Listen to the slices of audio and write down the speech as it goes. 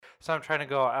So I'm trying to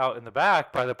go out in the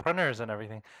back by the printers and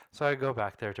everything. So I go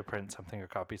back there to print something or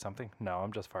copy something. No,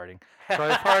 I'm just farting. So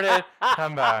I farted,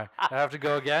 come back. I have to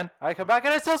go again. I come back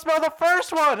and I still smell the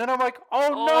first one. And I'm like,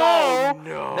 oh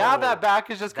no. Now that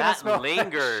back is just going to smell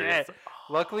lingers. like shit.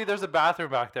 Luckily, there's a bathroom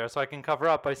back there, so I can cover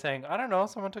up by saying, I don't know,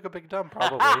 someone took a big dump,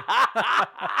 probably.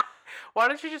 Why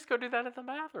don't you just go do that in the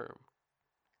bathroom?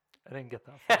 I didn't get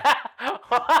that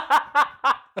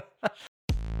far.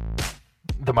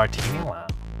 The Martini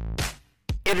Lounge.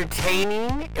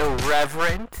 Entertaining,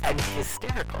 irreverent, and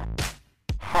hysterical.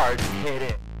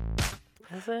 Hard-hitting.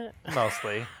 Is it?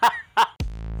 Mostly.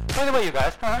 By the way, you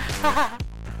guys.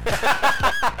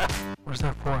 What's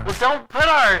that for? Well, don't put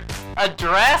our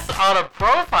address on a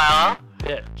profile.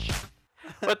 Bitch.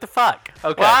 What the fuck?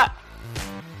 Okay. What?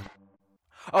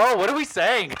 Oh, what are we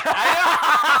saying?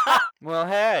 Well,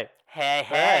 hey.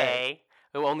 Hey.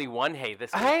 Oh, only one hay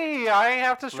this week. Hey, I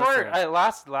have to short. Listen.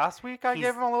 Last week I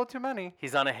gave him a little too many.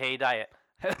 He's on a hay diet.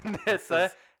 It's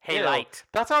hay ew. light.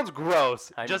 That sounds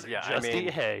gross. I Just mean, eat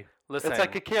hay. Listen, it's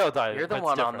like a kale diet. You're the but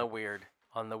one it's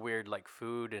on the weird like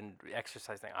food and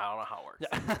exercise thing. I don't know how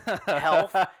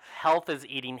it works. Health is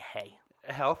eating hay.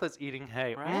 Health is eating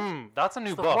hay. Right? That's a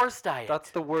new book. The horse diet.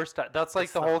 That's the worst. That's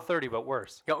like the Whole 30, but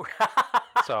worse.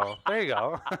 So there you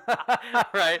go.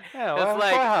 Right. Yeah, it's well,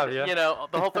 like have you. you know,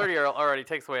 the Whole 30 already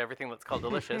takes away everything that's called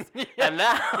delicious, and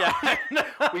now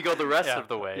we go the rest of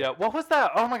the way. Yeah. What was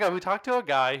that? Oh my God, we talked to a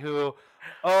guy who.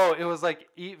 Oh, it was like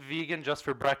eat vegan just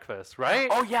for breakfast, right?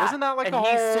 Oh yeah. Isn't that like and a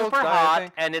whole he's super diet hot,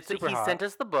 thing? and he hot. sent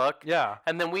us the book. Yeah.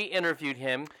 And then we interviewed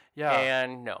him. Yeah.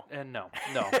 And no. No.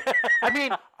 I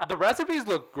mean, the recipes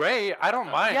look great. I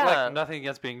don't mind. Yeah. Like nothing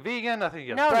against being vegan, nothing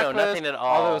against breakfast. No, nothing at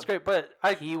all. All that was great, but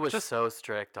he was just, so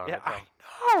strict on it. I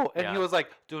know. And he was like,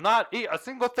 "Do not eat a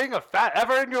single thing of fat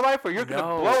ever in your life, or you're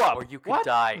gonna blow up, or you could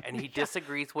die." And he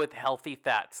disagrees with healthy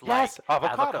fats like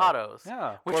avocados.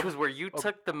 Yeah. Which was where you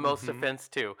took the most offense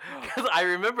to, because I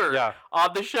remember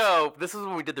on the show. This is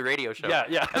when we did the radio show.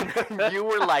 Yeah. And you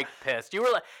were like pissed. You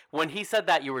were like, when he said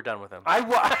that, you were done with him. I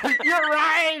was. You're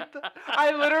right.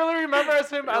 I literally remember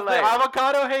him as the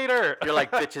avocado hater. You're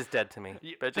like, bitch is dead to me.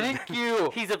 Thank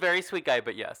you. He's a very sweet guy,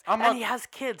 but yes. And he has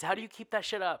kids. How do you keep that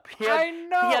shit up? I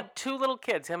know. He had 2 little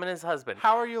kids, him and his husband.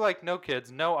 How are you like no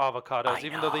kids, no avocados,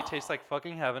 even though they taste like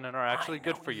fucking heaven and are actually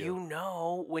good for you? You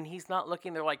know, when he's not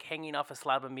looking, they're like hanging off a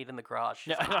slab of meat in the garage.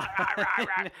 You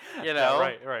know?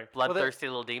 Right. Bloodthirsty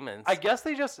little demons. I guess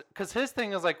they just, because his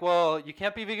thing is like, well, you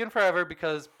can't be vegan forever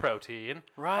because protein.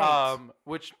 Right.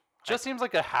 Which just seems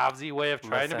like a halvesy way of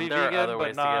trying to be there vegan, are other but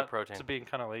ways not to get protein. to being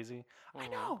kind of lazy. I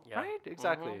know, right?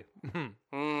 Exactly.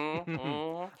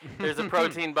 There's a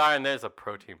protein bar and there's a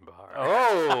protein bar.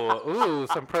 Oh,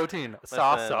 some protein.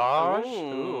 Sausage.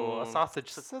 Ooh, a sausage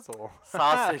sizzle.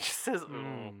 Sausage sizzle.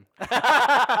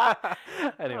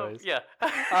 Anyways.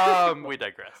 We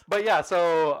digress. But yeah,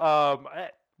 so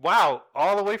wow,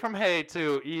 all the way from hay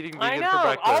to eating vegan for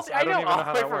breakfast. I don't even know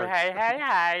how that works.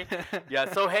 Hey. Yeah,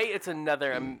 so hey, it's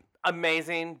another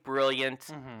amazing, brilliant,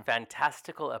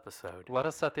 fantastical episode. Let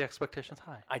us set the expectations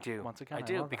high. I do. Once again, I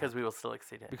do, because we will still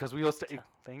exceed it. Because we will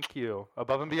thank you.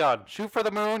 Above and beyond. Shoot for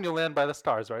the moon, you'll land by the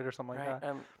stars, right? Or something like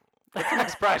that. It's an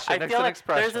expression. I feel like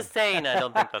there's a saying. I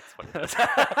don't think that's what it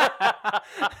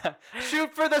is.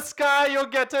 Shoot for the sky, you'll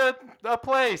get to a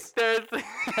place.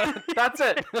 That's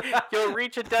it. You'll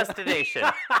reach a destination.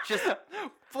 Just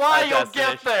fly, you'll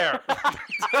get there.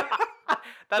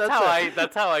 That's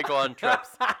how I go on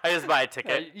trips. I just buy a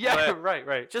ticket. Yeah,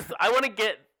 right. Just I want to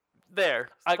get there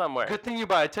somewhere. Good thing you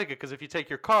buy a ticket, because if you take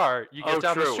your car, you get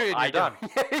down the street and you're done.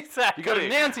 Exactly. You go to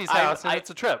Nancy's house and it's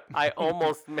a trip. I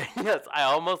almost make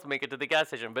it to the gas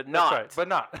station, but not. That's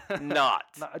right, but not.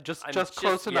 Just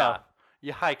close enough.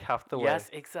 You hike half the way. Yes,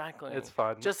 exactly. It's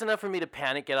fun. Just enough for me to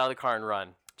panic, get out of the car, and run.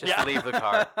 Just leave the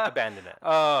car, abandon it.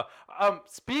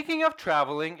 Speaking of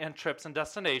traveling and trips and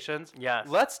destinations, yes.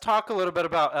 Let's talk a little bit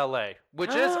about LA, which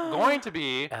is going to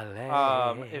be,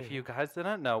 LA. If you guys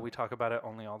didn't know, we talk about it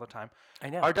only all the time.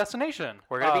 I know. Our destination.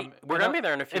 We're gonna be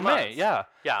there in a few months. May, yeah.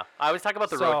 Yeah. I always talk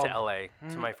about the road to LA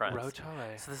to my friends. Road to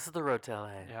LA. So this is the road to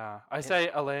LA. Yeah. I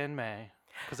say LA in May.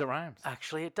 Because it rhymes.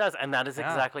 Actually, it does, and that is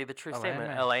exactly the true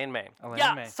statement. LA in May. LA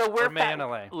in May. So we're May in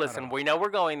LA. Listen, we know we're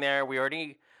going there. We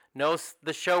already know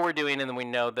the show we're doing, and then we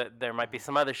know that there might be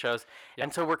some other shows,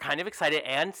 and so we're kind of excited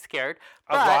and scared.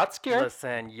 A lot scared.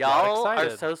 Listen, y'all are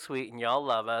so sweet, and y'all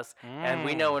love us, and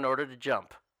we know in order to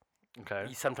jump,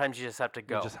 Okay. Sometimes you just have to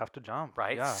go. You just have to jump.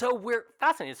 right? Yeah. So we're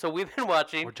fascinated. So we've been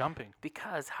watching. We're jumping.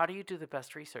 Because how do you do the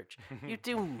best research? You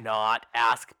do not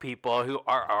ask people who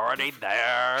are already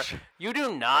there. You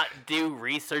do not do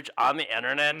research on the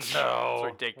internet. No. It's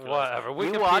ridiculous. Whatever.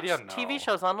 You watch Wikipedia, no. TV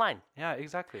shows online. Yeah,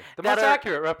 exactly. The That most are-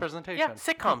 accurate representation. Yeah,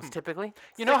 sitcoms typically.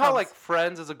 You know how Sitcoms. like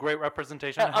Friends is a great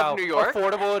representation of Of how New York?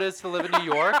 affordable it is to live in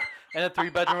New York, and a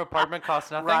 3-bedroom apartment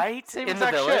costs nothing. Right? Same In the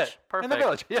exact village? shit. In the Perfect.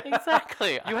 village. Yeah.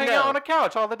 Exactly. You hang I out know. on a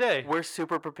couch all the day. We're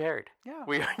super prepared. Yeah.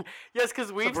 We yes,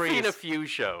 because we've seen a breeze. few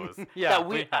shows. Yeah, that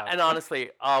we have. and honestly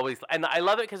always, and I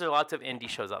love it because there are lots of indie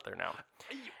shows out there now.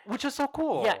 Which is so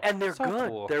cool. Yeah, and they're So good.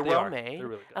 cool. They're They well are. made. They're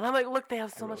really good. And I'm like, look, they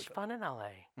have so really much good. fun in LA.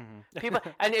 Mhm. People,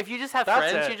 and if you just have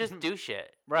That's friends, it. you just do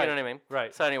shit. Right. You know what I mean?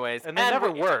 Right. So, anyways, And they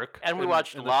never we- work And we in-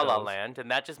 watched in the La La shows. Land, and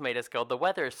that just made us go, the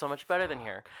weather is so much better than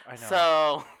here. I know.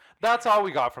 So That's all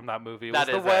we got from that movie. Was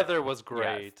That the is it. weather was yes,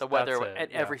 great. the weather That's it,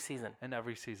 and yeah. every season. And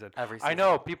every season. Every I season.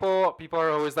 know people are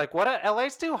always like, "What?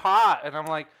 LA's too hot," and I'm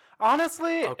like,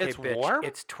 honestly, Okay, it's bitch, warm.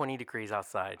 It's 20 degrees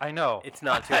outside. I know. It's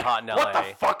not too hot in LA. What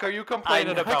the fuck are you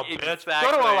complaining know, about, bitch? Go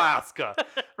exactly. to Alaska.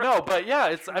 No, but yeah,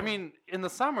 it's. I mean, in the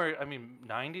summer,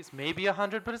 90s, maybe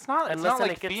 100, but it's not. And It's listen, not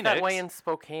like it gets Phoenix. that way in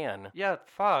Spokane. Yeah,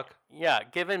 fuck. Yeah,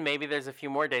 given maybe there's a few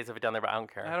more days of it down there, but I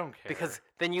don't care. I don't care. Because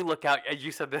then you look out, as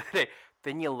you said the other day,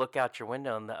 then you look out your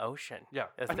window and the ocean Yeah.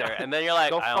 is there. And then you're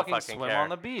like, Go I don't fucking swim care. on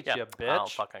the beach, yeah, you I don't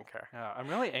bitch. fucking care. Yeah, I'm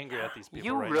really angry at these people.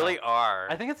 You right really now. are.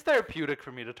 I think it's therapeutic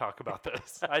for me to talk about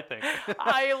this. I think.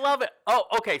 I love it. Oh,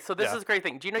 okay. So this Yeah. is a great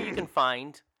thing. Do you know you can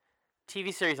find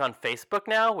TV series on Facebook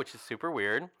now, which is super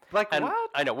weird. Like And what?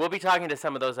 I know we'll be talking to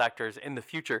some of those actors in the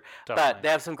future, but Definitely. they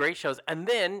have some great shows. And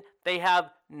then they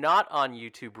have not on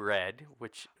YouTube Red,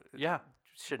 which Yeah,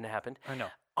 shouldn't have happened. I know.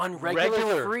 On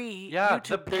regular free Yeah,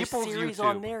 YouTube, the there's people's series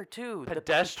on YouTube. there too. The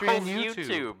Pedestrian people's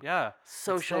YouTube. Yeah.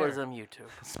 Socialism YouTube.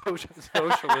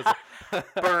 Socialism.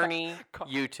 Bernie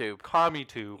YouTube.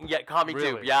 CommieTube. Yeah, CommieTube.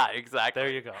 Really? Yeah, exactly.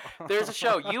 There you go. There's a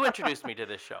show. You introduced me to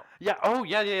this show. Yeah. Oh,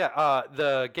 yeah.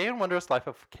 The Gay and Wondrous Life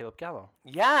of Caleb Gallo.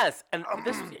 Yes, and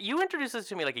this you introduced this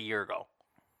to me like a year ago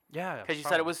Yeah. because you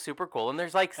said it was super cool, and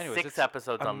there's like Anyways, 6 it's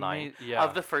episodes online yeah.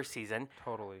 of the first season,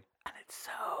 Totally. and it's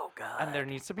so good. And there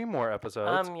needs to be more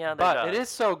episodes. Yeah, there but it does. is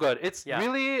so good. It's Yeah.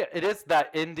 really, it is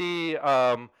that indie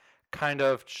kind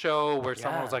of show where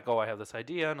someone was Yeah. like, "Oh, I have this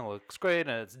idea, and it looks great,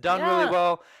 and it's done Yeah. really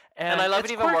well." And I love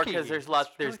it's it even more quirky. because there's It's lots.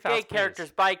 really There's gay fast-paced.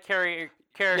 characters,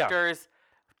 characters,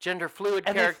 gender fluid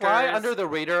and characters. they fly under the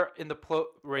radar in the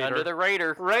radar. Under the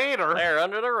radar. radar. They're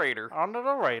under the radar. Under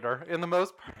the radar in the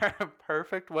most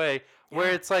perfect way, where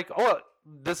Yeah. it's like, "Oh,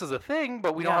 this is a thing,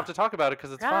 but we don't Yeah. have to talk about it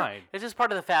because it's Yeah, fine." It's just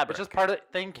part of the fabric. It's just part of.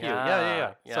 Thank you.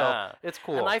 Yeah. Yeah. So it's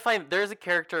cool. And I find there's a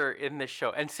character in this show,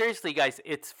 and seriously, guys,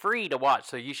 it's free to watch,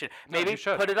 so you should maybe you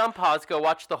should. put it on pause, go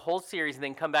watch the whole series, and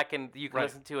then come back and you can Right.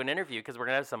 listen to an interview because we're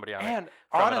gonna have somebody on And it.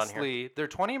 from it on here. honestly, they're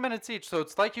 20 minutes each, so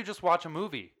it's like you just watch a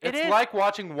movie. It It's is. like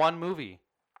watching one movie.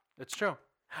 It's true.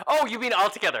 Oh, you mean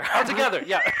all together? All together,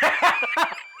 yeah.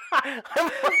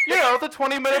 You know, the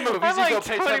 20-minute movies I'm you go like,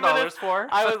 pay 20 $10 minutes. for.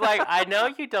 I was like, I know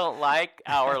you don't like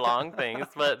hour-long things,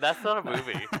 but that's not a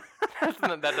movie.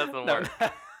 That doesn't work.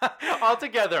 All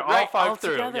together, all Right, five all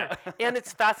through. together. Yeah. And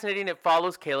it's fascinating. It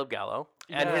follows Caleb Gallo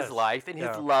and his Yes, life and his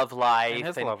yeah. love life And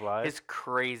his love life. his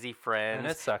crazy friends.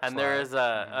 his sex And there life. is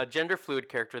a gender fluid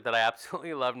character that I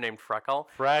absolutely love named Freckle.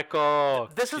 Freckle.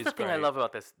 This is She's the thing I great. love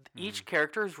about this. Each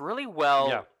character is really well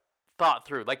Yeah. thought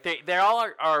through. Like they all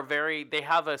are very. They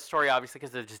have a story obviously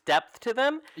because there's depth to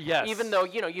them. Yes. Even though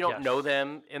you don't Yes. know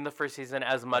them in the first season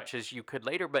as much as you could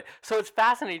later. But so it's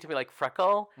fascinating to me. Like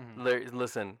Freckle,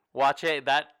 listen, watch it.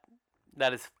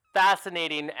 That is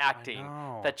fascinating acting.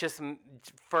 know. That just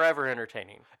forever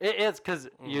entertaining. It is because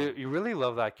you really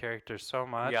love that character so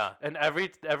much. Yeah. And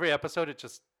every episode, it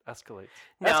just escalates.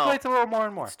 Now- Escalates a little more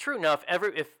and more. It's true. Now,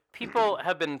 if people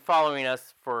have been following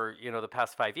us for the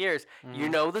past 5 years, you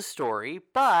know the story.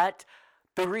 But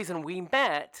the reason we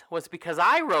met was because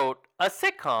I wrote a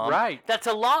sitcom. Right. That's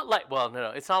a lot like. Well,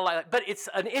 no, it's not like, but it's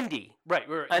an indie. Right.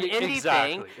 An indie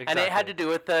thing, and it had to do. do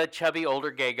with the chubby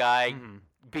older gay guy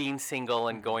being single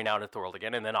and going out into the world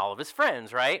again, and then all of his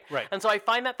friends, right? Right. And so I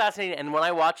find that fascinating. And when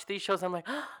I watch these shows, I'm like,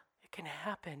 it can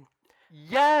happen.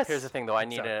 Yes. Here's the thing, though. I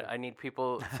need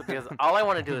people because all I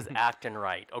want to do is act and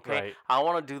write. Okay. Right. I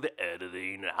want to do the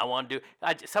editing. I want to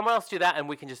do. Someone else do that, and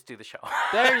we can just do the show.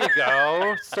 There you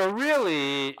go. So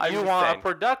really, I'm you just want saying. a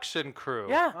production crew.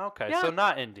 Yeah, Okay. yeah. So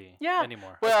not indie. Yeah.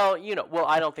 Anymore. Well,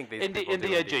 I don't think these Indie- people do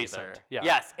indie indie adjacent. either. Yeah.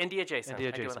 Yes, indie adjacent. Indie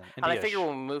I do adjacent. that. And I Indie-ish. figure when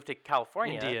we move to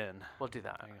California, Indian. we'll do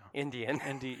that. There you go. Indian.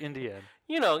 Indian.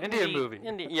 Indian movie.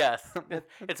 Yes,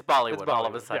 it's Bollywood, all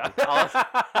of a Bollywood, sudden,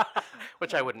 yeah.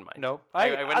 which I wouldn't mind. Nope. I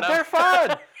wouldn't they're know.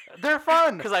 fun. They're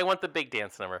fun. Because I want the big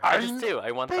dance number. I just do.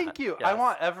 I want that. Thank you. I Yes.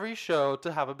 want every show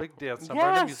to have a big dance number in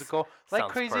a Yes. musical, like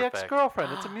Sounds Crazy perfect.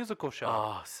 Ex-Girlfriend. It's a musical show.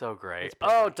 Oh, so great. It's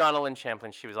Oh, Donalyn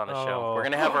Champlin. She was on a show. We're Oh.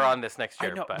 going to have her on this next I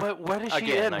year. know, but but what is she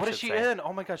again, in? I What is should she say. in?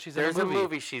 Oh my God, she's there's in a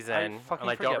movie she's I in, fucking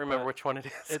and I forget, don't remember but which one it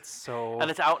is. It's so. and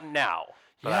it's out now.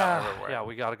 But I don't yeah, remember where. yeah,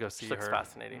 we gotta go see She looks her.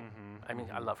 fascinating. Mhm, I mean,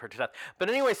 I mhm. love her to death. But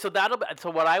anyway, so so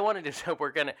what I wanted to do,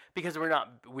 we're gonna because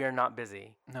we are not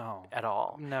busy No, at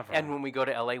all. never. And when we go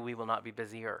to LA, we will not be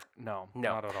busier. no,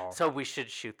 No, not at all. So we should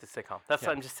shoot the sitcom. That's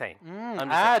what I'm just saying. I'm just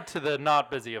Add to the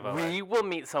not busy of LA. we will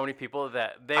meet so many people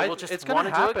that they I- will just it's gonna want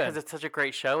to do it happen. because it's such a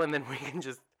great show, and then we can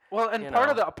just Well, and you part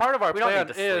of know, our we don't plan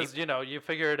need to is, sleep. you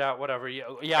figure it out, whatever. Yeah,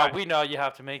 Right. we know you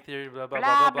have to make the blah blah blah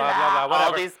blah blah blah blah All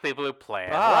whatever. these people who plan.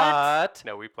 But what?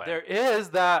 No, we plan. there is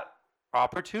that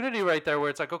opportunity right there where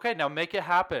it's like, okay, now make it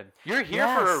happen. You're here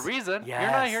for a Yes. reason. You're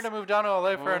not here Yes. to move down to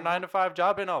LA for a Mhm. 9 to 5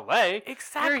 job in LA.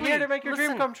 Exactly. You're here to make your dream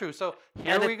Listen. come true. So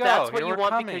here And we if go. that's what Here you we're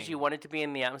want coming. because you want it to be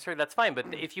in the atmosphere, that's fine. But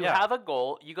if you Yeah. have a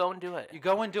goal, you go and do it. You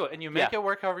go and do it, and you make Yeah. it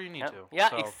work however you need Yep. to. Yeah,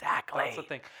 So exactly. That's the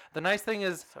thing. The nice thing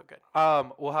is, So good.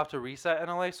 we'll have to reset in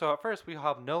LA. So at first we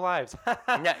have no lives.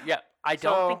 Yeah. I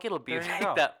don't So, think it'll be there you like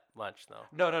go. that much though.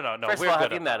 No. First we're of all, good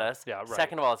have you at met that. us? Yeah, right.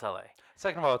 Second of all, it's LA.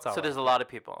 Second of all, it's So LA. there's a lot of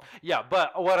people. Yeah,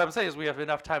 but what I'm saying is we have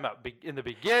enough time in the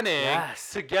beginning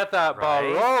Yes. to get that ball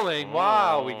Right? rolling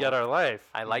while we Mm. get our life.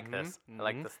 I like Mhm, this. I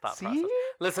like mhm. this thought See? process.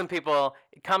 Listen, people,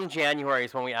 come January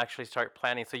is when we actually start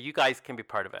planning, so you guys can be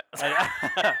part of it.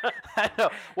 I know.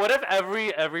 What if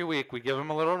every week we give them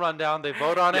a little rundown, they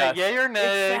vote on Yes. it, yay or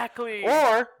nay, Exactly.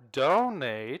 or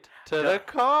donate to the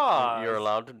cause. You're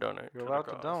allowed to donate. You're to the allowed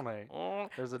to cause. donate. Mm.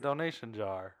 There's a donation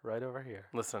jar right over here.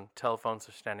 Listen, telephones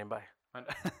are standing by.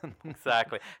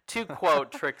 Exactly. To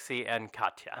quote Trixie and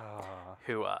Katya, Ah,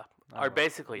 who I are love-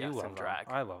 basically you us love in them. drag.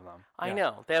 I love them. I Yeah.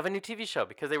 know. They have a new TV show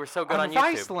because they were so good On on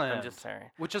YouTube. Viceland. I'm just saying.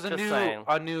 Which is a Just new, saying.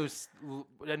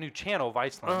 a new channel,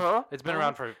 Viceland. Uh-huh, It's been uh-huh.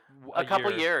 around for A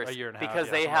couple years. a year and a half, because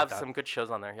yeah, they something like have that. some good shows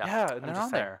on there. Yeah. Yeah, I'm they're just on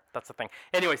saying. there. That's the thing.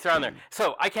 Anyways, they're on there.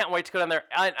 So I can't wait to go down there.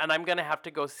 And I'm going to have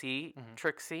to go see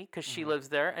Trixie because she lives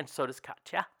there and so does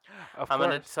Katya. Of I'm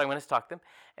course. gonna stalk them,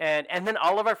 and then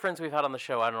all of our friends we've had on the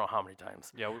show. I don't know how many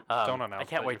times. Yeah, we Um, don't announce. I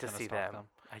can't that wait you're to gonna see stalk them.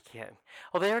 I can't.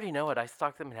 Well, they already know it. I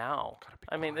stalk them now. Gotta be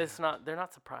I mean, it's quiet. not. They're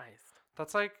not surprised.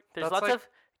 That's like There's that's lots like, of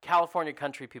California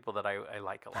country people that I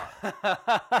like a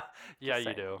lot. yeah, Just you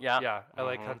saying. do. Yeah. yeah. I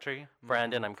like Mhm. country.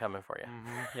 Brandon, I'm coming for you.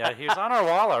 Yeah, he's on our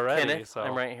wall already. Kenneth, So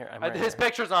I'm right here. I'm right his here.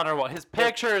 picture's on our wall. His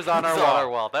picture's on our He's wall. on our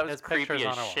wall. That was His picture's creepy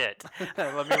on as our wall. shit.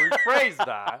 Let me rephrase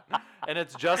that. And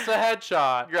it's just a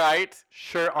headshot, Right?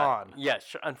 shirt on.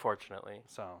 Yes. Unfortunately,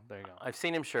 So there you go. I've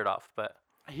seen him shirt off, but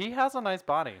He has a nice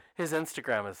body. his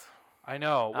Instagram is. I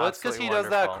know. Well, it's because he Absolutely does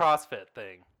that wonderful. CrossFit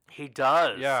thing. He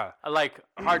does. Yeah. I like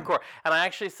hardcore. And I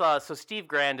actually saw, so Steve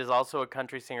Grand is also a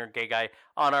country singer, gay guy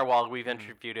on our wall. We've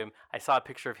interviewed him. I saw a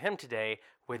picture of him today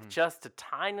with just a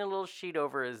tiny little sheet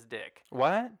over his dick.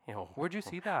 What? You know, Where'd you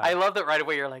see that? I love that right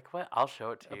away. You're like, what? I'll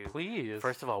show it to you. Please.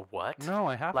 First of all, what? No,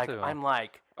 I have like, to. I'm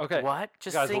like, Okay. what?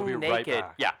 Just Guys, we'll sing be right naked.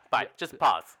 back. Yeah, bye. Just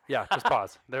pause. Yeah, just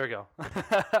pause. There we go.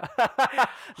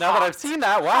 Now that I've seen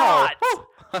that, wow.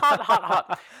 Hot, hot,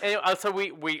 hot. Anyway, so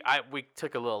we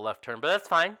took a little left turn, but that's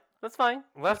fine. That's fine.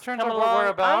 Left turns are coming what we're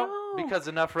along. about Oh. because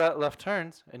enough left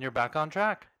turns and you're back on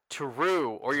track.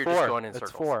 True. Or you're Four. just going in It's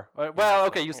circles. 4. Well,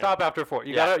 okay, you stop after 4.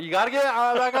 You Yeah. gotta get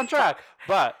back on track.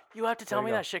 But You have to tell There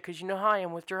me you go. that shit because you know how I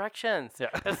am with directions. yeah,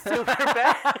 That's super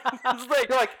bad. It's like,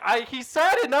 you're like he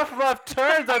said enough left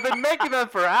turns. I've been making them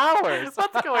for hours.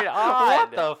 what's going on?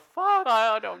 What the fuck?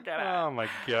 I don't get it. Oh my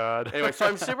god. Anyway, so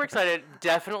I'm super excited.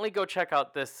 Definitely go check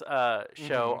out this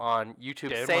show on YouTube.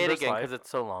 Gay and Say it Wondrous again Life. because it's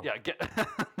so long.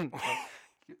 Yeah,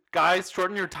 guys,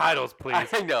 shorten your titles, please.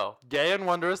 I know. Gay and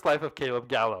Wondrous Life of Caleb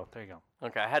Gallo. There you go.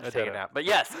 Okay, I had to I take did a it. nap. But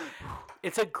yes,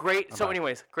 it's a great. So, back.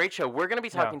 anyways, great show. We're going to be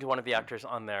talking to one of the actors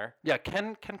on there, Yeah,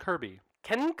 Ken Kirby.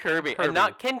 Ken Kirby, Kirby. and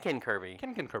not Ken Kirby.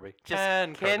 Ken Kirby.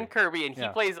 Just Ken Kirby, and he Yeah.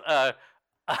 plays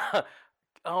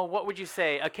oh, what would you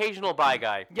say? Occasional bi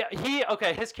guy.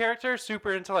 Yeah, his character is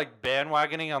super into like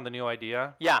bandwagoning on the new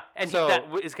idea. Yeah, and So, that is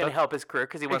going to that's- help his career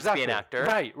because he wants to be an actor.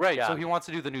 Right. Yeah. So he wants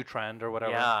to do the new trend or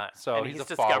whatever. Yeah. So and he's a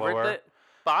discovered follower. that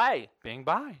bi Being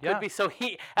bi. could Yeah. be so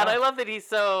he. And Yeah. I love that he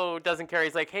so doesn't care.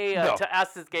 He's like, hey, No. to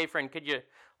ask his gay friend, could you like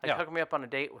Yeah. hook me up on a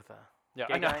date with a Yeah,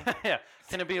 gay I know. guy? Yeah.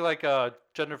 Can it be like a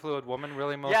gender fluid woman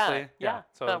really mostly? yeah,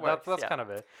 So that works, that's yeah. kind of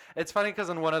it. It's funny because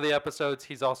in one of the episodes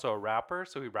he's also a rapper,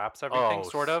 so he raps everything Oh,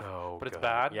 sort of, so but it's good.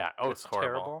 bad. Yeah. Oh, it's horrible.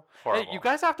 terrible. Horrible. Hey, you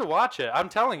guys have to watch it. I'm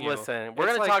telling you. Listen, we're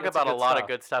It's going to like- talk it's about a good lot of stuff.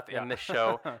 good stuff Yeah. in this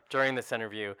show during this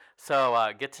interview.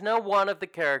 So get to know one of the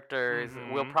characters.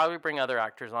 We'll Mhm. probably bring other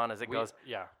actors on as it goes.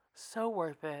 Yeah. So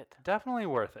worth it. Definitely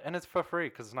worth it. And it's for free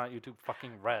because it's not YouTube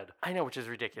fucking Red. I know, which is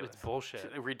ridiculous. It's bullshit.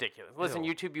 It's ridiculous. Listen,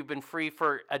 Ew. YouTube, you've been free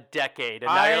for a decade,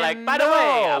 and now you're like, by the way,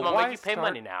 I'm gonna why make you pay start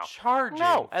money now. Charging.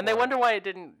 No, and they for wonder it? why it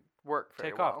didn't work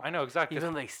very Take well. off. I know exactly.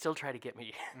 Even though they still try to get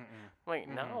me. Mm-mm. Wait,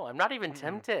 no, I'm not even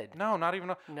tempted. No, not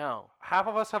even. No. Half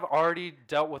of us have already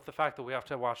dealt with the fact that we have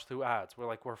to watch through ads. We're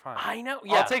like, we're fine. I know.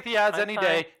 Yeah. I'll take the ads I'm any fine.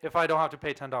 day if I don't have to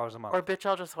pay $10 a month. Or bitch,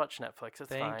 I'll just watch Netflix. It's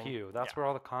Thank fine. you. That's where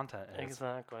all the content is.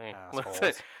 Exactly.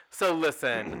 Assholes. So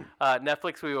listen,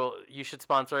 Netflix, you should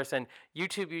sponsor us, and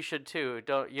YouTube, you should too.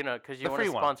 Don't because you The want to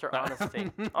free one. sponsor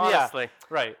honesty. Yeah. Honestly,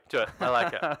 Right. do it. I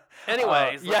like it.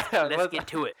 Anyways, let's let's- get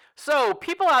to it. So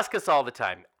people ask us all the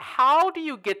time, how do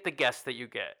you get the guests that you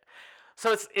get?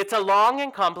 So it's a long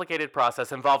and complicated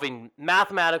process involving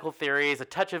mathematical theories, a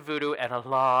touch of voodoo, and a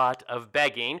lot of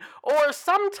begging. Or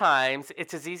sometimes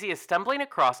it's as easy as stumbling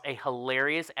across a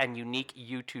hilarious and unique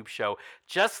YouTube show,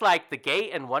 just like The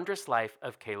Gay and Wondrous Life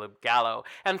of Caleb Gallo,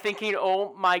 and thinking,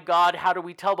 oh my God, how do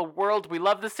we tell the world we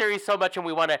love this series so much and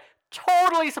we want to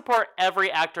totally support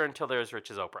every actor until they're as rich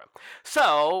as Oprah.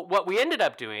 So what we ended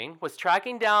up doing was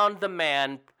tracking down the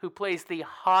man who plays the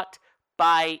hot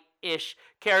bi-ish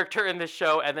character in the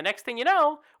show, and the next thing you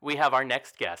know, we have our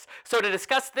next guest. So to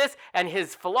discuss this and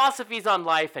his philosophies on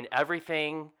life and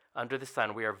everything under the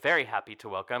sun, we are very happy to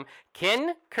welcome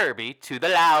Ken Kirby to the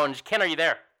lounge. Ken, are you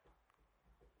there?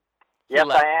 Yes,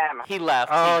 I am. He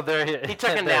left. Oh, there he He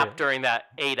took a there nap during that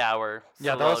 8-hour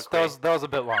Yeah, soliloquy. that was a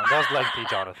bit long. That was lengthy,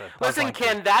 Jonathan. That was Listen, lengthy.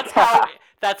 Ken,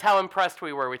 that's how impressed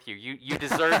we were with you. You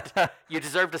deserved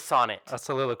a sonnet. A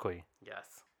soliloquy. Yes.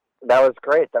 That was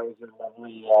great. That was a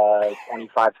lovely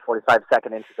 25 to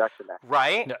 45-second introduction there.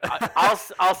 Right? No. I'll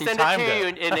He send it timed to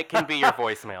it. you, and it can be your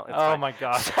voicemail. It's Oh fine. my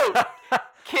God. So,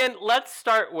 Ken, let's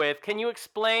start with, can you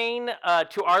explain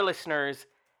to our listeners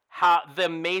how the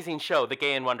amazing show, The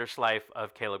Gay and Wondrous Life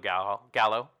of Caleb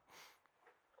Gallo?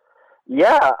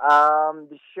 Yeah,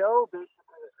 the show basically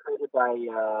was created by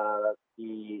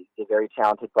the very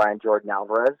talented Brian Jordan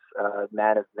Alvarez,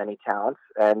 man of many talents,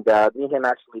 and me and him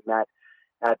actually met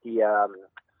at the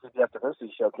CBS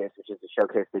Diversity Showcase, which is a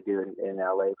showcase they do in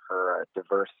LA for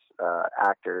diverse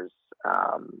actors,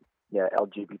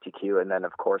 LGBTQ, and then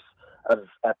of course of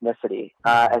ethnicity.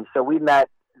 And so we met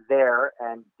there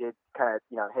and did kind of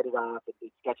hit it off and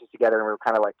did sketches together, and we were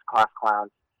kind of like class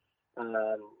clowns,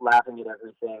 laughing at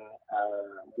everything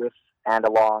with and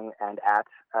along and at,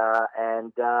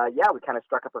 we kind of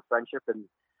struck up a friendship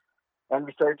and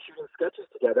we started shooting sketches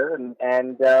together,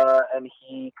 and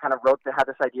he kind of had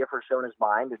this idea for a show in his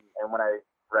mind, and when I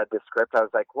read the script, I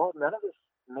was like, well, none of this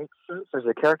makes sense. There's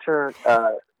a character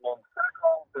named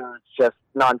Circle. It's just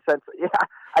nonsense. Yeah,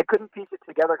 I couldn't piece it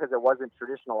together because it wasn't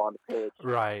traditional on the page.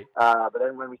 Right. But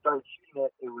then when we started shooting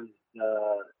it,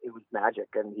 it was magic,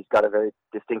 and he's got a very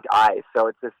distinct eye. So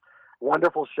it's this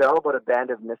wonderful show, but a band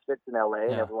of misfits in LA,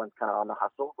 and everyone's kind of on the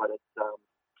hustle. But it's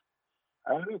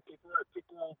I don't know,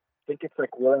 people think it's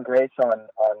like Will and Grace on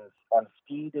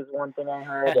speed is one thing I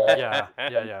heard.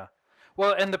 Yeah.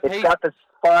 Well, and the It's page. got this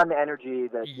fun energy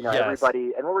that Yes.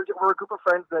 everybody, and we're a group of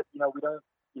friends that we don't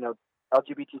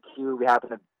LGBTQ. We happen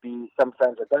to be, some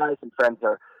friends are guys, some friends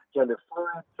are gender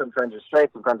fluid, some friends are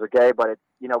straight, some friends are gay. But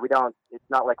we don't. It's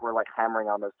not like we're like hammering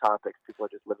on those topics. People are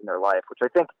just living their life, which I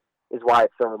think is why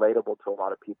it's so relatable to a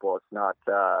lot of people. It's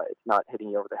not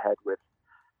hitting you over the head with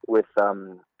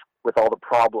all the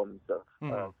problems of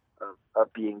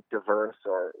being diverse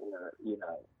or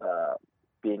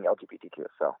being LGBTQ.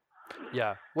 So.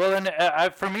 Yeah. Well, and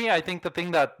for me, I think the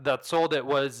thing that sold it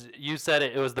was, you said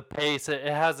it was the pace. It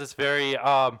has this very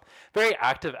very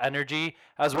active energy,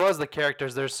 as well as the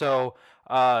characters. They're so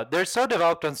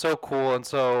developed and so cool and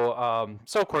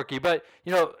so quirky. But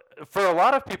for a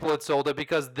lot of people, it sold it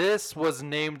because this was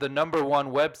named the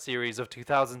 #1 web series of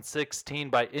 2016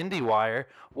 by IndieWire.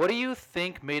 What do you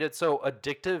think made it so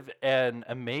addictive and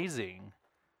amazing?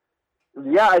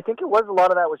 Yeah, I think a lot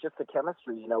of that was just the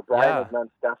chemistry. Brian had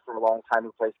known Steph for a long time,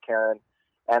 who plays Karen,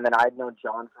 and then I'd known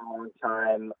John for a long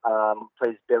time, who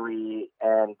plays Billy,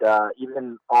 and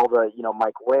even all the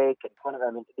Mike Wake and Quinn. I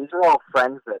mean, these are all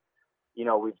friends that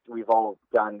we've all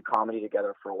done comedy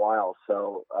together for a while.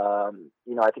 So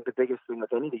I think the biggest thing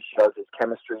with any of these shows is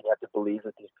chemistry. You have to believe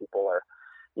that these people are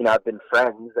have been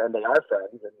friends, and they are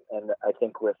friends, and I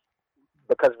think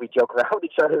because we joke around with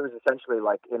each other, it was essentially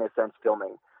like, in a sense,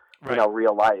 filming. Right.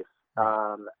 Real life,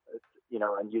 and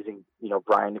using,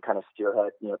 Brian to kind of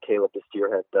spearhead, Caleb to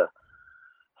spearhead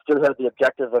the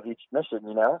objective of each mission,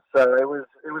 So it was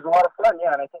a lot of fun,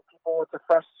 yeah. And I think it's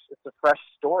a fresh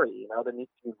story, There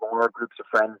needs to be more groups of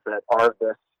friends that are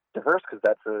this diverse, because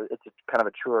it's a kind of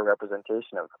a truer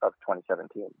representation of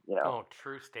 2017. You know. Oh,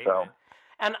 true statement.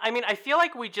 And I mean, I feel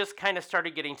like we just kind of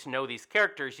started getting to know these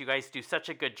characters. You guys do such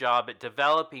a good job at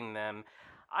developing them.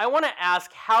 I want to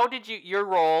ask, how did your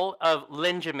role of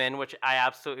Linjamin, which I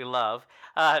absolutely love,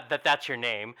 that's your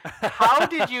name, how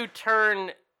did you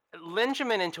turn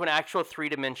Linjamin into an actual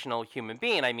three-dimensional human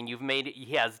being? I mean,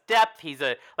 he has depth,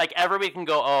 like everybody can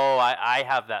go, oh, I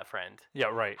have that friend. Yeah,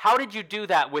 right. How did you do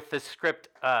that with the script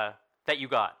that you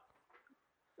got?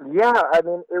 Yeah, I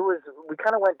mean, we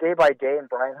kind of went day by day, and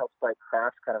Brian helps like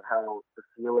craft kind of how the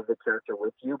feel of the character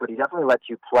with you, but he definitely lets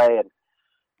you play,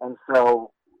 and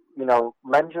so, you know,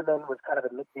 Benjamin was kind of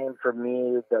a nickname for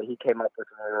me that he came up with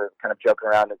when we were kind of joking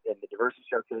around in the diversity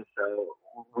showcase. So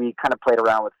we kind of played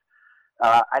around with.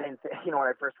 I didn't, when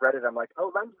I first read it, I'm like, oh,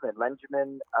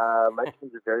 Benjamin's a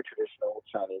very traditional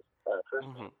Chinese first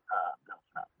name. No,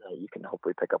 it's not. You can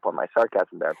hopefully pick up on my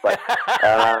sarcasm there, but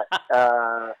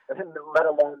let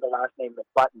alone the last name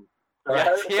McButton. So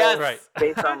yes, right.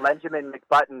 Based on Benjamin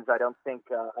McButtons, I think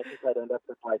I'd end up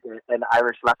with like an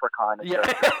Irish leprechaun. Yeah.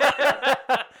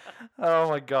 Oh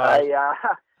my God. it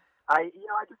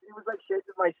was like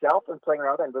shaping myself and playing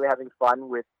around and really having fun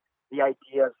with the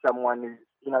idea of someone who's,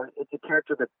 it's a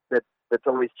character that's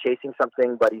always chasing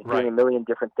something, but he's doing a million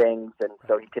different things, and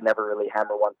so he can never really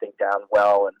hammer one thing down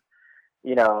well,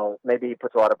 and maybe he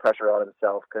puts a lot of pressure on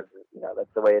himself because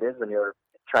that's the way it is when you're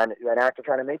an actor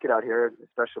trying to make it out here,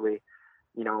 especially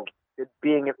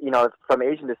being from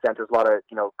Asian descent. There's a lot of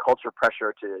culture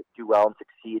pressure to do well and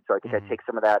succeed. So I think I take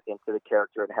some of that into the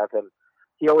character and have him.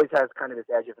 He always has kind of this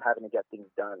edge of having to get things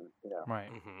done. Right.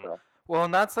 So. Well,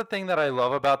 and that's the thing that I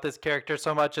love about this character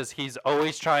so much is he's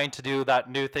always trying to do that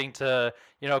new thing to,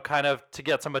 kind of to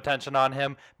get some attention on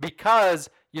him because,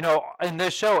 in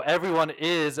this show, everyone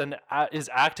is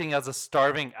acting as a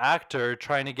starving actor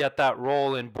trying to get that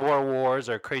role in Boer Wars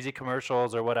or crazy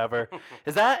commercials or whatever.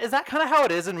 Is that kind of how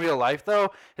it is in real life, though?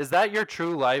 Is that your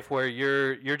true life where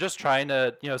you're just trying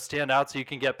to, stand out so you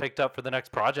can get picked up for the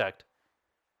next project?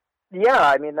 Yeah,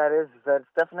 I mean that's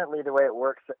definitely the way it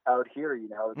works out here. You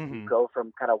go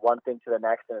from kind of one thing to the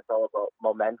next, and it's all about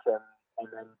momentum. And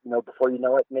then before you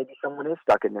know it, maybe someone is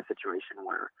stuck in this situation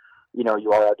where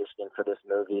you are auditioning for this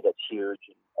movie that's huge,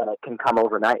 and it can come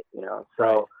overnight.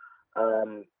 So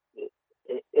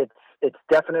it's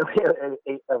definitely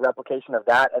a replication of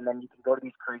that. And then you can go to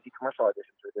these crazy commercial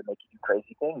auditions where they make you do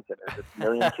crazy things, and there's a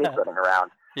million kids running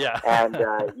around. Yeah. And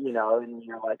and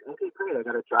you're like, okay, great. I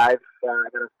got to drive. I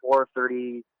got a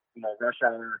 4:30, rush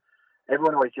hour.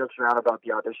 Everyone always jokes around about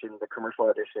the commercial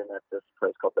audition at this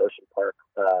place called Ocean Park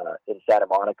in Santa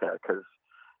Monica, because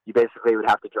you basically would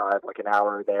have to drive like an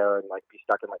hour there and like be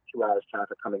stuck in like 2 hours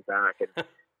traffic coming back, and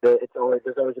there's always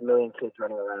a million kids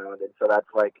running around, and so that's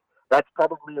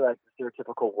probably like the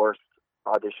stereotypical worst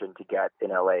audition to get in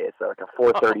LA. It's like a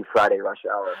 4:30 Friday rush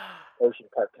hour Ocean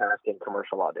Park casting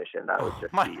commercial audition. That would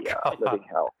just be living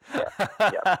hell.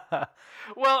 Yeah.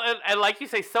 Well, and like you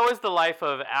say, so is the life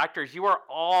of actors. You are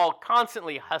all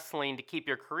constantly hustling to keep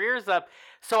your careers up.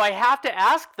 So I have to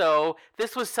ask, though,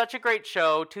 this was such a great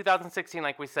show. 2016,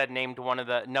 like we said, named one of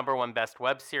the #1 best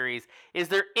web series. Is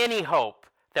there any hope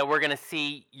that we're going to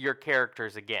see your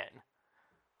characters again?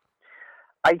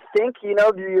 I think you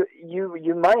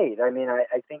might. I mean,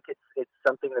 I think it's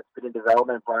something that's been in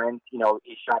development. Brian's, he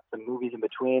shot some movies in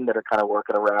between that are kind of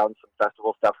working around some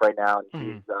festival stuff right now, and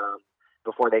he's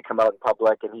before they come out in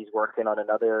public, and he's working on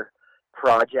another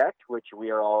project which we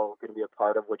are all going to be a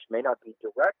part of, which may not be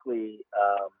directly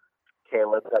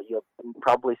Caleb, but you'll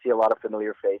probably see a lot of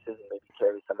familiar faces and maybe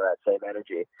carry some of that same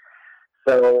energy.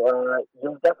 So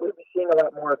you'll definitely be seeing a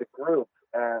lot more of the group,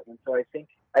 and so I think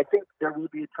there will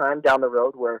be a time down the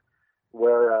road where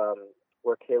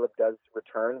Caleb does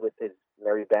return with his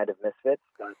merry band of misfits.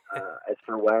 But as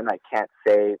for when, I can't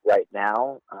say right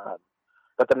now.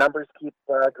 But the numbers keep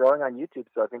growing on YouTube,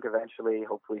 so I think eventually,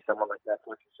 hopefully, someone like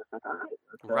Netflix is just like, all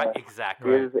right, right,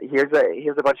 exactly.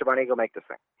 Here's a bunch of money. Go make this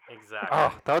thing. Exactly.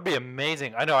 Oh, that would be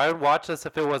amazing. I know. I would watch this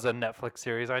if it was a Netflix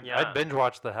series. I'd binge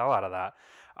watch the hell out of that.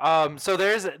 So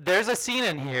there's a scene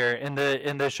in here in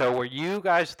the show where you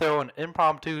guys throw an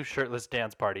impromptu shirtless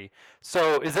dance party.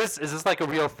 So is this like a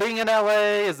real thing in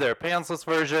LA? Is there a pantsless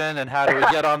version? And how do we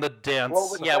get on the dance?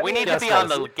 We need to be on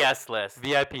the guest list.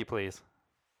 VIP, please.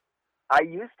 I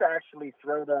used to actually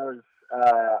throw those.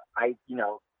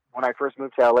 When I first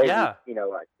moved to LA, I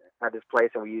had this place,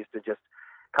 and we used to just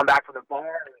come back from the bar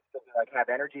and still like have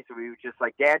energy, so we would just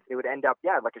like dance. It would end up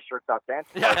like a shirts off dance.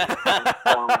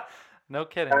 Yeah. No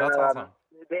kidding. That's awesome.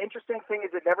 The interesting thing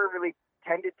is it never really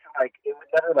tended to it would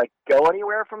never go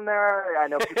anywhere from there. I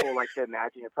know people like to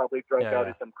imagine it probably broke out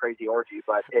as some crazy orgy,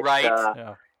 but it's,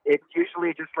 it's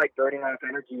usually just like burning off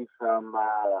energy from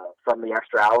the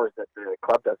extra hours that the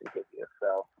club doesn't give you.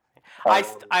 So I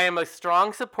am a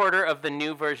strong supporter of the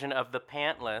new version of the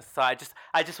pantless. So I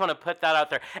just want to put that out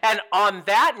there. And on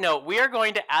that note, we are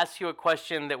going to ask you a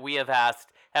question that we have asked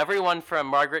everyone from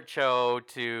Margaret Cho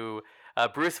to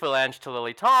Bruce Vilanch to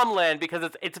Lily Tomlin, because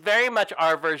it's very much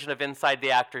our version of Inside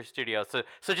the Actors Studio.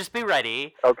 So just be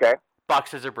ready. Okay.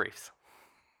 Boxers or briefs?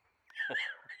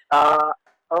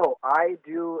 I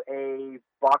do a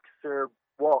boxer.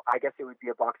 Well, I guess it would be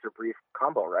a boxer brief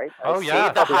combo, right? Oh See,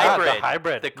 yeah, the hybrid, the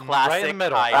hybrid, the right in classic the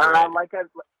middle.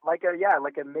 hybrid. Like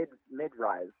a mid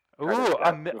rise. Ooh,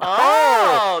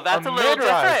 that's a little mid-rise.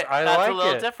 different. I That's like a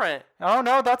little it. different. Oh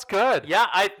no, that's good. Yeah,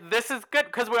 this is good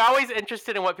because we're always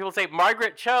interested in what people say.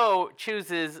 Margaret Cho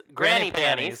chooses granny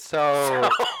panties. So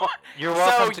you're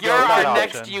welcome to you're go with that our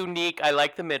next option. unique. I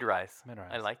like the mid-rise.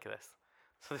 Mid-rise. I like this.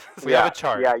 So this is We have a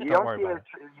chart. Yeah, Don't worry about it.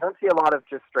 you don't see a lot of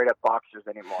just straight up boxers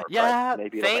anymore. Yeah, but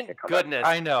maybe Thank goodness.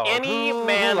 I know. Any Who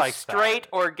man, likes straight that?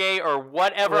 or gay or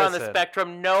whatever on the Listen.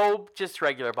 spectrum, no, just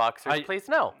regular boxers, please,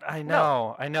 no. I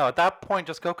No. know. At that point,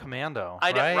 just go commando.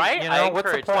 I know, right? right? You I know,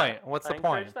 what's the encourage that. point? What's I the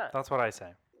encourage point? that. That's what I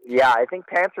say. Yeah, I think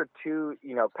pants are too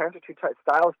tight.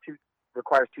 Styles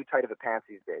requires too tight of a pants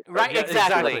these days. Right, Yeah,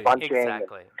 exactly. Bunching and-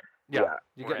 Exactly. Yeah.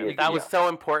 That was so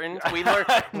important. We learned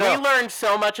No. we learned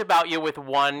so much about you with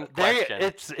one question.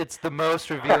 It's the most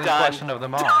revealing Done. question of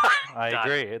them all. I Done.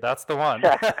 agree. That's the one.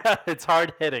 It's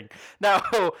hard hitting. Now,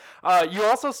 you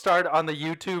also starred on the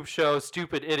YouTube show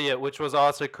Stupid Idiot, which was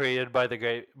also created by the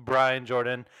great Brian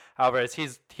Jordan Alvarez.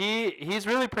 He's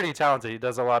really pretty talented. He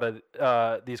does a lot of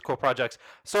these cool projects.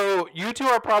 So you two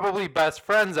are probably best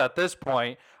friends at this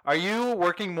point. Are you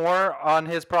working more on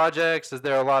his projects? Is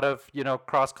there a lot of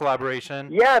cross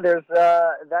collaboration? Yeah, there's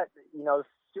that.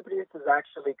 Stupid Idiots is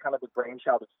actually kind of the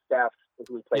brainchild of Steph,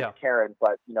 who plays Karen.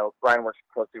 But Brian works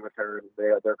closely with her, and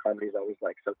their comedy is always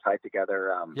like so tied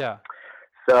together.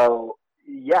 So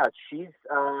yeah, she's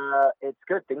it's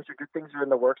good. Good things are in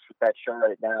the works with that show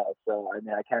right now. So I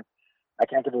mean, I can't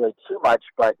give away too much,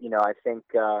 but I think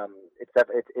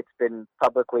it's been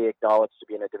publicly acknowledged to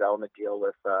be in a development deal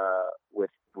with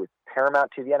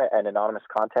Paramount TV and Anonymous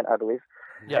Content, I believe.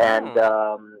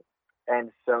 Yeah.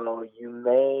 And so you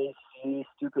may see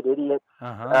Stupid Idiots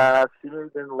sooner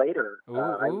than later.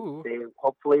 I would say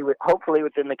hopefully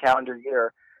within the calendar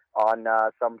year on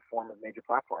some form of major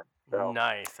platform. So,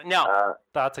 nice. Now,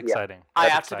 that's exciting. I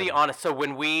have to be honest. So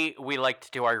when we like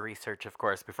to do our research, of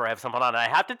course, before I have someone on, I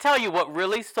have to tell you what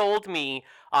really sold me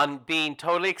on being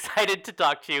totally excited to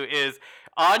talk to you is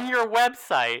on your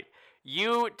website,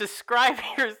 you describe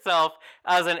yourself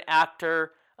as an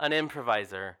actor, an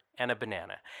improviser, and a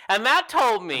banana. And that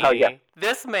told me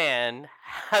this man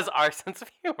has our sense of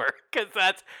humor, because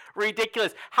that's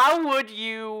ridiculous. How would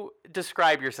you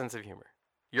describe your sense of humor,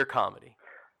 your comedy?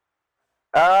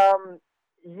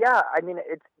 Yeah, I mean,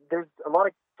 there's a lot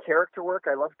of character work.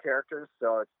 I love characters,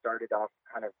 so it started off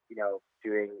kind of,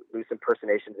 doing loose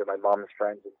impersonations of my mom's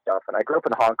friends and stuff. And I grew up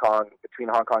in Hong Kong, between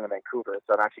Hong Kong and Vancouver,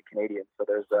 so I'm actually Canadian. So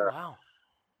there's a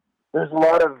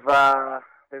lot of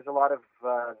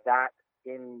that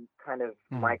in kind of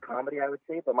my comedy, I would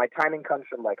say. But my timing comes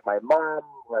from like my mom,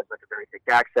 who has like a very thick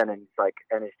accent, and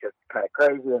it's just kind of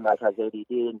crazy, and like has ADD,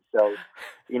 and so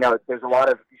there's a lot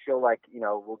of she'll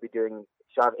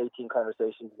have 18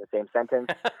 conversations in the same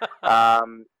sentence.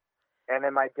 And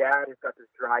then my dad has got this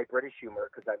dry British humor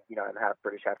because I'm half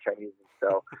British, half Chinese, and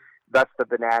so that's the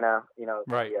banana,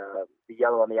 right. The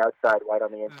yellow on the outside, white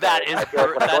on the inside. That is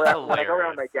when I go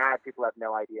around my dad, people have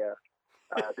no idea.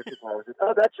 The people always say,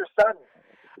 "Oh, that's your son."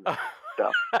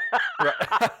 So.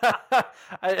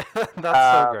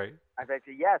 That's so great. I say,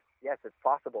 yes, it's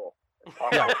possible. It's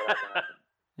possible.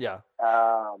 Yeah.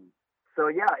 So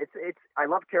yeah, it's I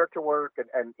love character work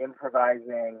and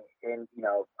improvising, and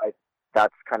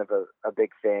that's kind of a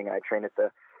big thing. I train at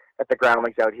the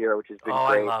Groundlings out here, which has been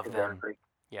great. I love them.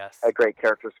 Yes. A great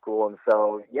character school, and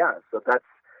so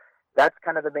that's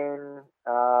kind of the main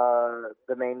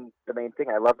thing.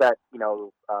 I love that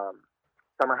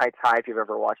Summer Heights High. If you've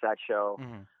ever watched that show,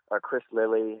 Chris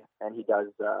Lilly, and he does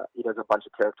a bunch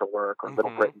of character work, or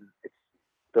Little Britain.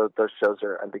 Those shows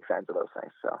I'm big fans of those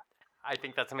things. So. I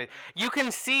think that's amazing. You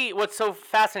can see what's so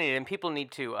fascinating, and people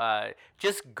need to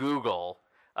just Google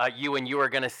you, and you are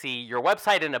going to see your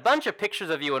website and a bunch of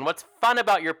pictures of you. And what's fun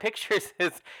about your pictures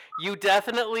is you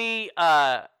definitely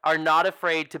are not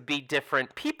afraid to be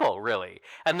different people, really.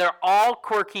 And they're all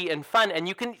quirky and fun, and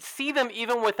you can see them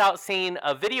even without seeing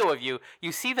a video of you.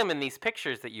 You see them in these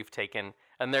pictures that you've taken,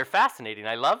 and they're fascinating.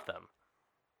 I love them.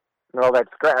 Well, that's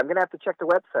great. I'm gonna have to check the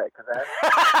website because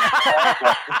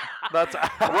That's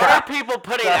What are people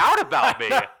putting out about me?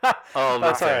 Oh,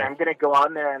 That's listen. all right. I'm gonna go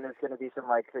on there and there's gonna be some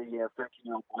 13-year-old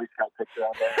Boy Scout picture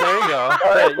on there. There you go.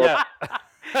 right, Yeah.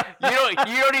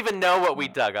 You don't even know what we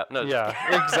dug up. No, just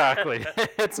kidding. Yeah, exactly.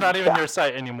 It's not even your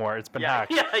site anymore. It's been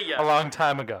hacked Yeah. a long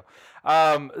time ago.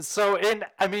 So in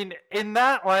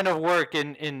that line of work,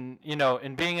 in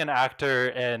being an actor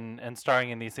and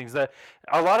starring in these things, that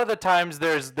a lot of the times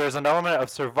there's an element of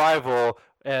survival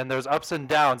and there's ups and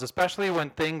downs, especially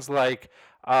when things like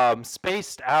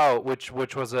Spaced Out, which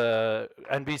was a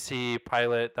NBC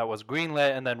pilot that was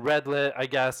greenlit and then redlit, I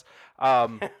guess.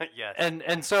 Yes.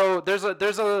 And so there's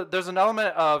an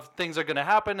element of things are going to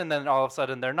happen and then all of a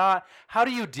sudden they're not. How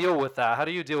do you deal with that? How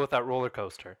do you deal with that roller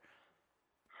coaster?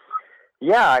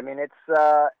 Yeah, I mean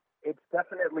it's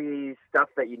definitely stuff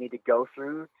that you need to go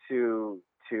through to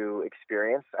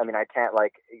experience. I mean, I can't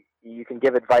you can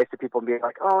give advice to people and be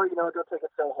like, oh, don't take it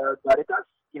so hard, but it does.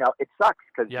 It sucks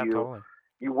because Totally.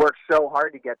 you work so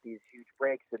hard to get these huge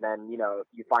breaks, and then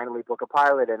you finally book a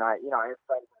pilot, and I have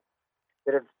friends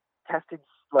that have tested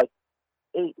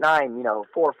 8, 9, 4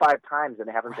 or 5 times, and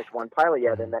they haven't picked one pilot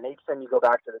yet, and then each time you go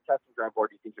back to the testing ground board,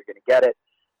 you think you're going to get it.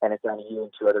 And it's only you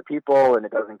and 2 other people, and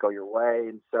it doesn't go your way.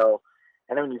 And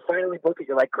then when you finally book it,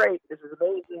 you're like, great, this is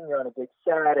amazing. You're on a big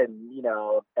set, and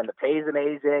and the pay is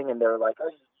amazing. And they're like, oh,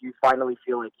 you finally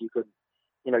feel like you could,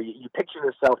 you picture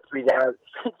yourself 3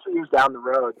 years down the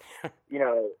road,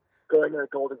 going to the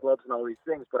Golden Globes and all these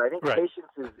things. But I think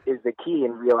patience is the key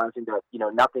in realizing that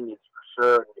nothing is for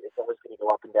sure. It's always going to go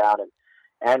up and down,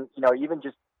 and even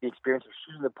just the experience of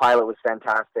shooting the pilot was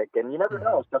fantastic, and you never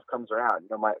know, stuff comes around.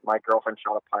 My girlfriend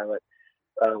shot a pilot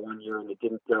one year and it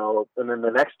didn't go, and then the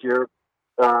next year,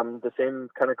 the same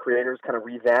kind of creators kind of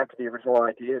revamped the original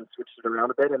idea and switched it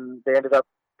around a bit, and they ended up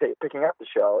picking up the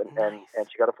show, and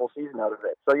she got a full season out of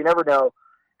it. So you never know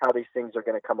how these things are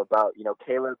going to come about.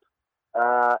 Caleb,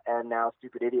 and now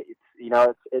Stupid Idiot.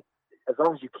 It's as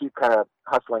long as you keep kind of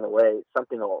hustling away,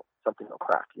 something will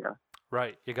crack.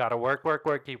 Right. You got to work,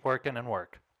 keep working and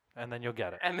work. And then you'll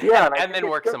get it. And and then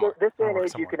work some more. This day and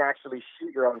age, you can actually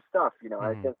shoot your own stuff.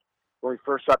 I think when we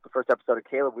first shot the first episode of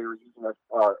Caleb, we were using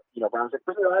Brian was like,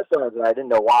 "Bring your iPhones," and I didn't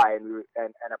know why. And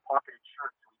a pocketed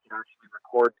shirt, so we could actually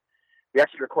record. We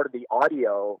actually recorded the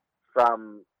audio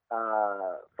from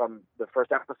the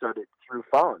first episode through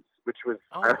phones, which was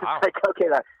I was like, okay,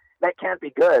 that can't be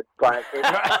good, but it's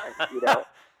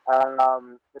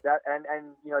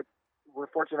we're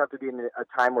fortunate enough to be in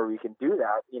a time where we can do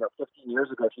that. 15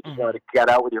 years ago, if you just wanted to get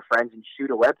out with your friends and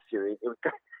shoot a web series, it would,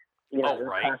 it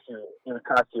would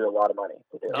cost you a lot of money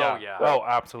to do. Oh, yeah. Oh,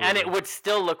 absolutely. And it would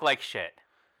still look like shit.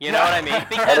 You know what I mean?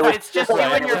 Because it's just you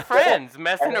and your friends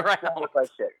messing around. Like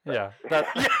shit, yeah,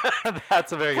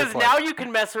 that's a very good point. Because now you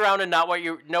can mess around and not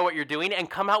know what you're doing and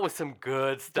come out with some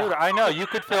good stuff. Dude, I know. You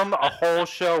could film a whole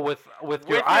show with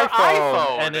your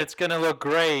iPhone, and it's going to look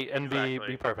great and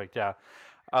be perfect. Yeah.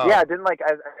 Didn't I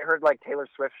heard Taylor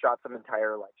Swift shot some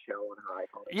entire show on her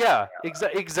iPhone. Yeah,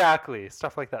 exactly,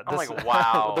 stuff like that. I'm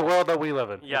wow, the world that we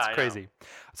live in. Yeah, it's crazy.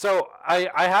 So I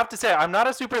have to say I'm not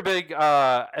a super big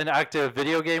and active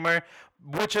video gamer,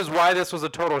 which is why this was a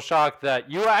total shock that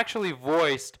you actually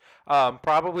voiced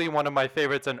probably one of my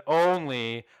favorites and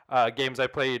only games I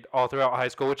played all throughout high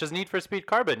school, which is Need for Speed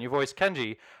Carbon. You voiced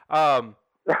Kenji.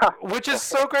 Which is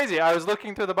so crazy. I was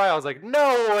looking through the bio. I was like,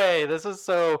 no way. This is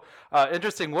so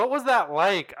interesting. What was that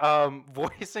like,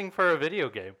 voicing for a video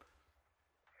game?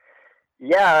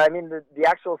 Yeah, I mean, the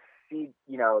actual the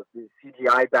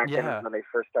CGI back then was when they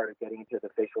first started getting into the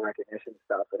facial recognition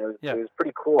stuff. And it was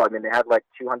pretty cool. I mean, they had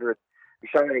 200. We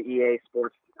shot at EA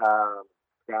Sports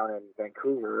down in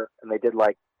Vancouver, and they did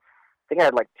I think I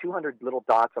had 200 little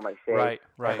dots on my face.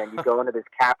 Right. And then you go into this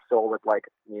capsule with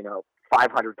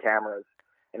 500 cameras.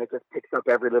 And it just picks up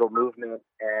every little movement,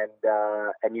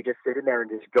 and you just sit in there and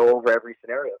just go over every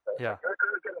scenario. So you're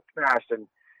going to smash, and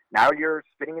now you're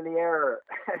spinning in the air.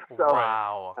 So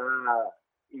wow.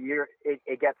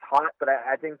 It gets hot, but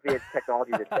I think the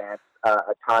technology's advanced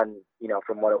a ton,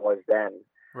 from what it was then.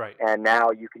 Right. And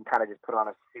now you can kind of just put on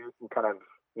a suit and kind of,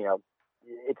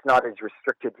 it's not as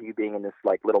restricted to you being in this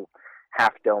like little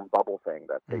half dome bubble thing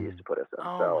that they used to put us in.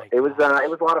 Oh so it was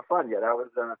a lot of fun. Yeah, that was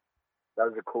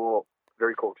a cool,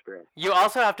 very cool experience. You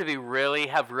also have to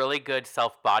have really good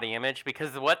self-body image,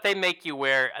 because what they make you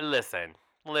wear, listen,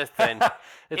 it's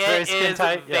very skin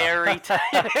tight. Very tight.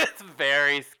 It's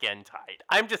very skin tight.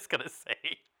 I'm just gonna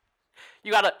say,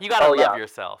 You gotta Oh, love yeah.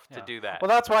 yourself to Yeah. do that. Well,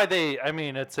 that's why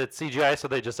it's CGI, so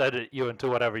they just edit you into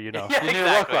whatever you know. Yeah, you look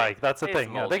exactly. like. That's the They thing.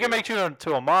 just Yeah. mold They can you. make you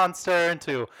into a monster,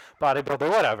 into bodybuilder,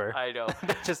 whatever. I know.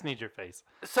 They just need your face.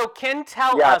 So Ken,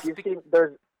 tell Yeah, us. if you've seen,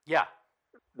 there's a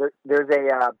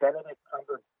Benedict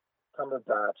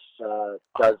Cumberbatch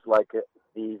does like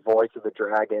the voice of the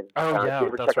dragon. Oh, If yeah, you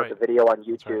ever that's check out right. the video on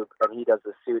That's YouTube, and he does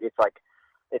the suit. That's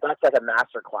like a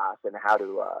master class in how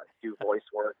to do voice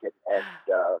work and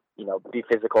be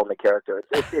physical in the character.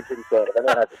 It's insane. If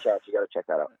anyone has a chance, you got to check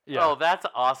that out. Yeah. Oh, that's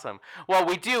awesome. Well,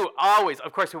 we do always,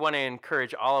 of course, we want to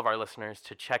encourage all of our listeners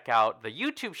to check out the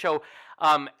YouTube show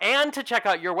and to check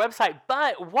out your website.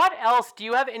 But what else? Do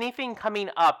you have anything coming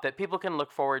up that people can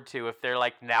look forward to if they're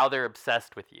now they're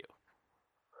obsessed with you?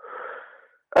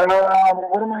 What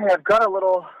am I? I've got a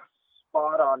little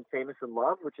spot on Famous in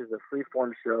Love, which is a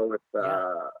freeform show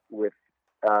with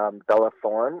Bella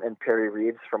Thorne and Perry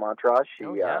Reeves from Entourage. She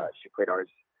played our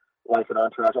wife in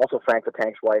Entourage. Also Frank the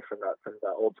Tank's wife from the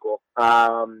old school.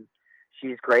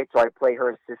 She's great. So I play her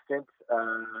assistant,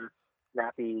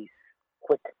 snappy,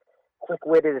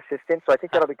 quick-witted assistant. So I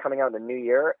think that'll be coming out in the new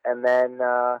year. And then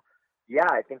I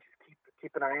think just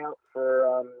keep an eye out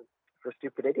for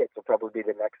Stupid Idiots. Will probably be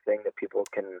the next thing that people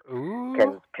can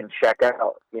check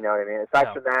out. You know what I mean?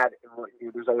 Aside from that,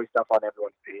 there's always stuff on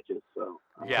everyone's pages. So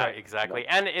yeah, exactly.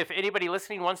 And if anybody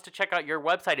listening wants to check out your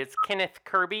website, it's Kenneth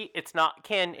Kirby. It's not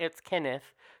Ken, it's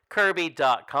Kenneth.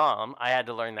 Kirby.com. I had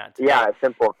to learn that today. Yeah, it's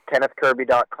simple.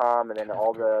 KennethKirby.com, and then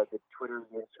all the Twitters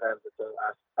and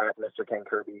Instagrams at Mr. Ken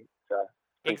Kirby. So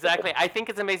exactly. I think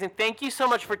it's amazing. Thank you so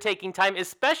much for taking time,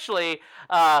 especially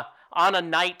on a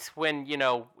night when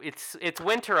it's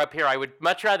winter up here. I would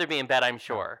much rather be in bed, I'm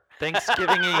sure.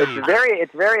 Thanksgiving Eve.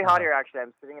 It's very hot here. Actually,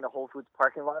 I'm sitting in a Whole Foods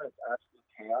parking lot. It's absolute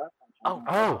chaos.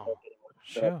 Oh,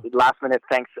 sure. Last minute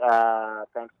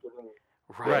Thanksgiving.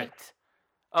 Right.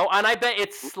 Oh, and I bet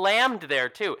it's slammed there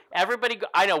too. Everybody,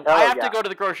 I know. I have to go to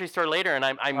the grocery store later, and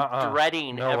I'm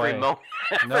dreading every moment.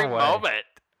 Every moment.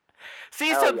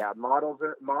 See, models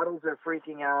are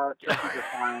freaking out. Turkeys are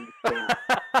flying.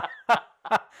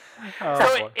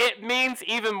 So it means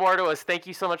even more to us. Thank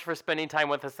you so much for spending time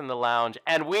with us in the lounge,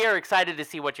 and we are excited to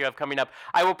see what you have coming up.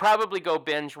 I will probably go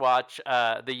binge watch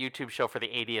the YouTube show for the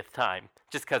 80th time,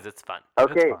 just because it's fun.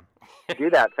 Okay, do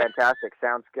that. Fantastic.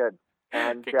 Sounds good.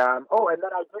 And and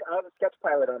then I have a sketch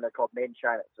pilot on there called Made in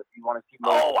China. So if you want to see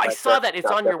more, I saw that.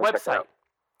 It's on your website.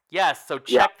 Yes, so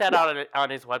check that out on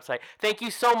his website. Thank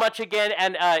you so much again,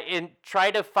 and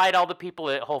try to fight all the people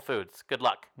at Whole Foods. Good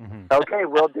luck. Mm-hmm. Okay,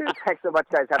 will do. Thanks so much,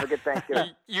 guys. Have a good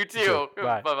Thanksgiving. You too.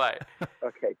 Bye. Bye-bye.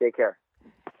 Okay, take care.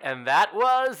 And that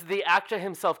was the actor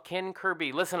himself, Ken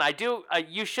Kirby. Listen,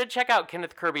 you should check out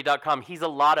KennethKirby.com. He's a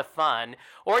lot of fun.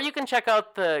 Or you can check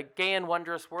out the Gay and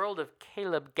Wondrous World of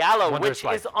Caleb Gallo, Wondrous which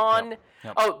Life. is on...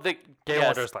 Yep. Oh, the Gay and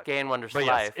Wondrous Life. Gay and Wondrous But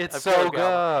Life. yes, it's of so Caleb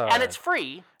Gallo. good. And it's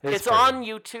free. It's free. on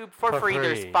YouTube for free.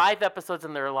 There's free. 5 episodes,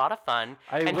 and they're a lot of fun.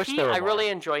 I really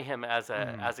enjoy him as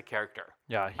a character.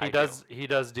 Yeah, he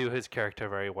does do his character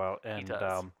very well, and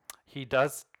he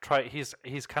does try. He's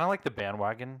kind of like the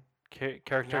bandwagon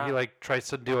character. Yeah. He tries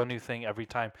to do a new thing every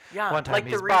time. Yeah, one time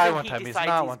he's the bi, reason one he time he's decides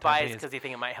not, he's one bi time is he's because he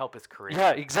think it might help his career. Yeah,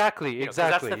 exactly. 'cause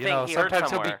that's the thing, he heard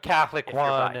sometimes he'll be somewhere Catholic if you're bi.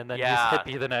 one, and then Yeah. he's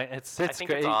hippie the next. I It's think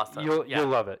great. it's awesome. You'll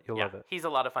love it. You'll love it. He's a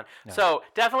lot of fun. Yeah. So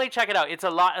definitely check it out. It's a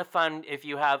lot of fun if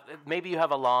you have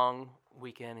a long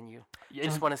weekend and you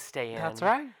just want to stay in. That's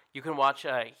right. You can watch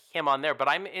him on there. But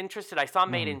I'm interested. I saw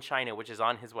Made in China, which is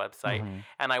on his website,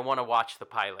 and I want to watch the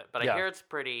pilot. But I hear it's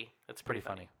pretty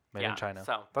funny. Made in China.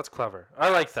 So that's clever. I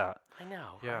like that. I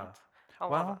know. Yeah. Right? I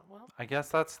love Well, it. Well, I guess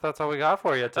that's all we got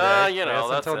for you today. that's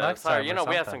until it. next Sorry, time. or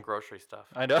we have some something. grocery stuff.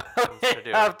 I know. to do.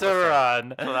 We have to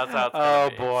run. So that's how it's gonna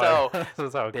be. boy. So, this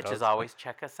is how it bitches goes. always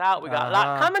check us out. We got a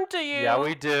lot coming to you. Yeah,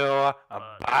 we do.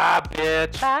 Bye,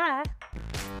 bitch. Bye.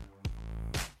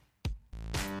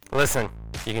 Listen,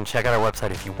 you can check out our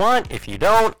website if you want. If you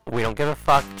don't, we don't give a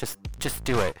fuck. Just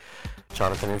do it.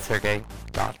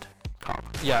 JonathanandSergey.com.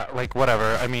 Yeah,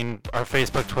 whatever. I mean, our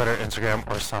Facebook, Twitter, Instagram,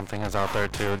 or something is out there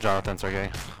too. Jonathan Sergey.